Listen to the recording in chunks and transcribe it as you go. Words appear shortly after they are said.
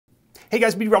Hey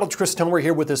guys, Meteorologist Chris Tomer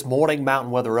here with this morning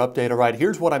mountain weather update. All right,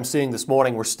 here's what I'm seeing this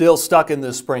morning. We're still stuck in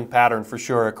this spring pattern for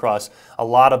sure across a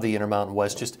lot of the Intermountain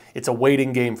West. It's a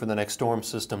waiting game for the next storm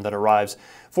system that arrives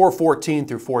 414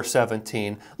 through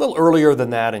 417. A little earlier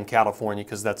than that in California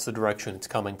because that's the direction it's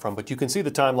coming from. But you can see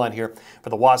the timeline here for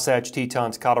the Wasatch,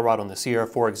 Tetons, Colorado, and the Sierra.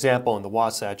 For example, in the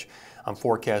Wasatch, I'm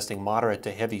forecasting moderate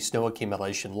to heavy snow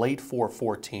accumulation late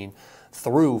 414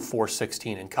 through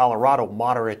 416. In Colorado,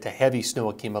 moderate to heavy snow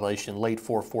accumulation late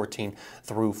 414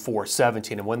 through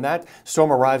 417. And when that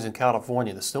storm arrives in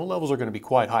California, the snow levels are going to be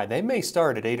quite high. They may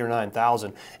start at 8,000 or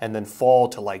 9,000 and then fall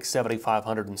to like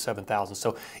 7,500 and 7,000.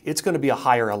 So it's going to be a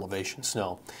higher elevation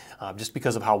snow just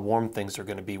because of how warm things are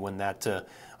going to be when that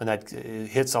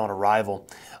hits on arrival.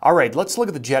 All right, let's look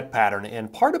at the jet pattern,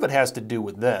 and part of it has to do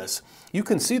with this. You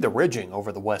can see the ridging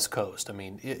over the west coast. I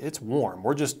mean, it's warm.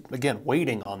 We're just, again,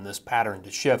 waiting on this pattern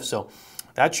to shift. So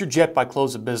that's your jet by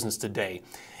close of business today.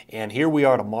 And here we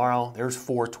are tomorrow. There's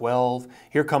 412.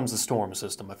 Here comes the storm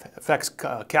system. It affects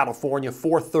California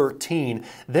 413.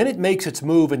 Then it makes its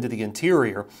move into the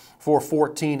interior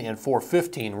 414 and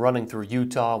 415, running through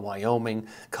Utah, Wyoming,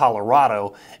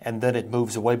 Colorado, and then it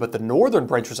moves away. But the northern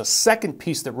branch, there's a second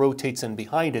piece that rotates in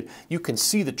behind it. You can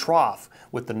see the trough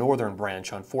with the northern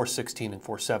branch on 416 and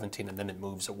 417, and then it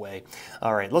moves away.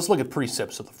 All right, let's look at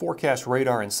precip. So the forecast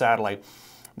radar and satellite.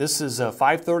 This is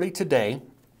 5:30 today.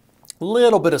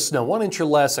 Little bit of snow, 1 inch or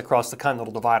less across the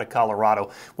Continental Divide of Colorado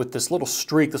with this little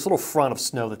streak, this little front of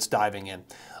snow that's diving in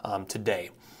today.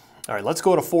 All right, let's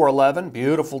go to 411.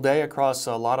 Beautiful day across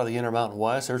a lot of the Intermountain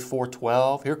West. There's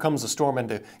 412. Here comes the storm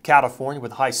into California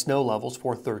with high snow levels,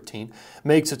 413.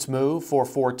 Makes its move,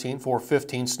 414,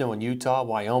 415. Snow in Utah,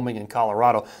 Wyoming, and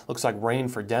Colorado. Looks like rain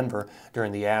for Denver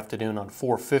during the afternoon on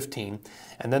 415.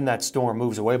 And then that storm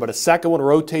moves away. But a second one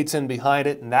rotates in behind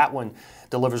it, and that one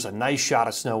delivers a nice shot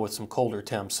of snow with some colder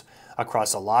temps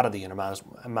across a lot of the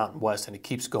Intermountain West, and it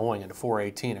keeps going into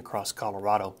 418 across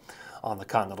Colorado on the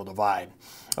Continental Divide.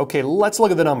 Okay, let's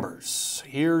look at the numbers.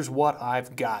 Here's what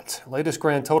I've got. Latest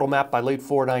grand total map by late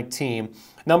 419.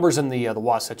 Numbers in the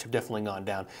Wasatch have definitely gone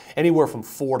down. Anywhere from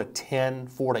 4 to 10,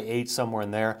 4 to 8, somewhere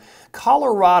in there.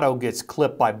 Colorado gets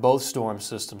clipped by both storm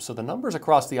systems, so the numbers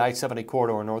across the I-70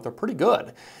 corridor north are pretty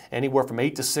good. Anywhere from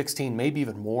 8 to 16, maybe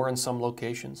even more in some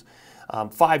locations.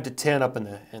 5 to 10 up in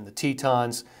the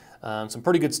Tetons. Some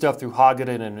pretty good stuff through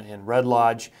Hoggaden and Red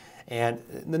Lodge. And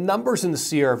the numbers in the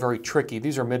Sierra are very tricky.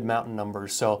 These are mid-mountain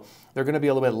numbers, so they're going to be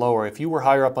a little bit lower. If you were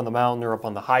higher up on the mountain or up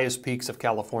on the highest peaks of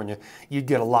California, you'd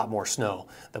get a lot more snow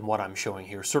than what I'm showing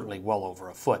here, certainly well over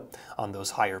a foot on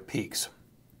those higher peaks.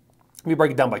 Let me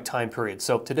break it down by time period.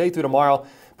 So today through tomorrow,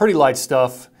 pretty light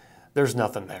stuff. There's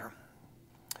nothing there.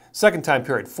 Second time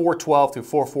period, 412 through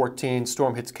 414,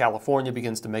 storm hits California,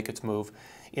 begins to make its move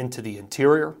into the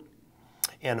interior.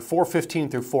 And 415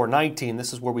 through 419,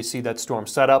 this is where we see that storm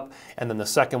set up, and then the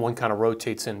second one kind of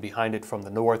rotates in behind it from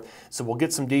the north. So we'll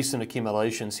get some decent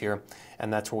accumulations here,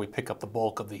 and that's where we pick up the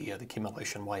bulk of the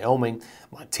accumulation. Wyoming,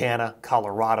 Montana,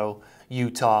 Colorado,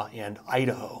 Utah, and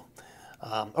Idaho.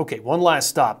 Okay, one last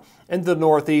stop. In the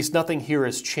northeast, nothing here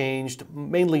has changed,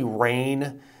 mainly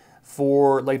rain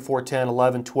for late 410,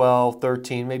 11, 12,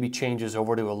 13, maybe changes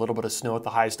over to a little bit of snow at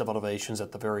the highest of elevations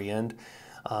at the very end.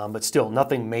 But still,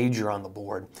 nothing major on the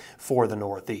board for the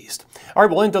Northeast. All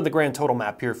right, we'll end on the grand total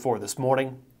map here for this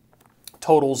morning.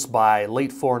 Totals by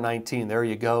late 419, there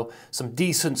you go. Some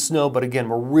decent snow, but again,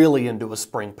 we're really into a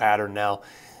spring pattern now.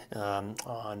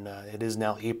 It is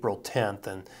now April 10th,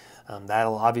 and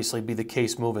that'll obviously be the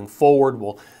case moving forward.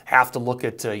 We'll have to look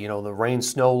at the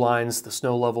rain-snow lines, the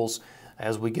snow levels,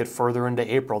 as we get further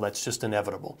into April. That's just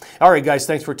inevitable. All right, guys,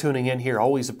 thanks for tuning in here.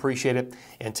 Always appreciate it,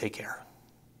 and take care.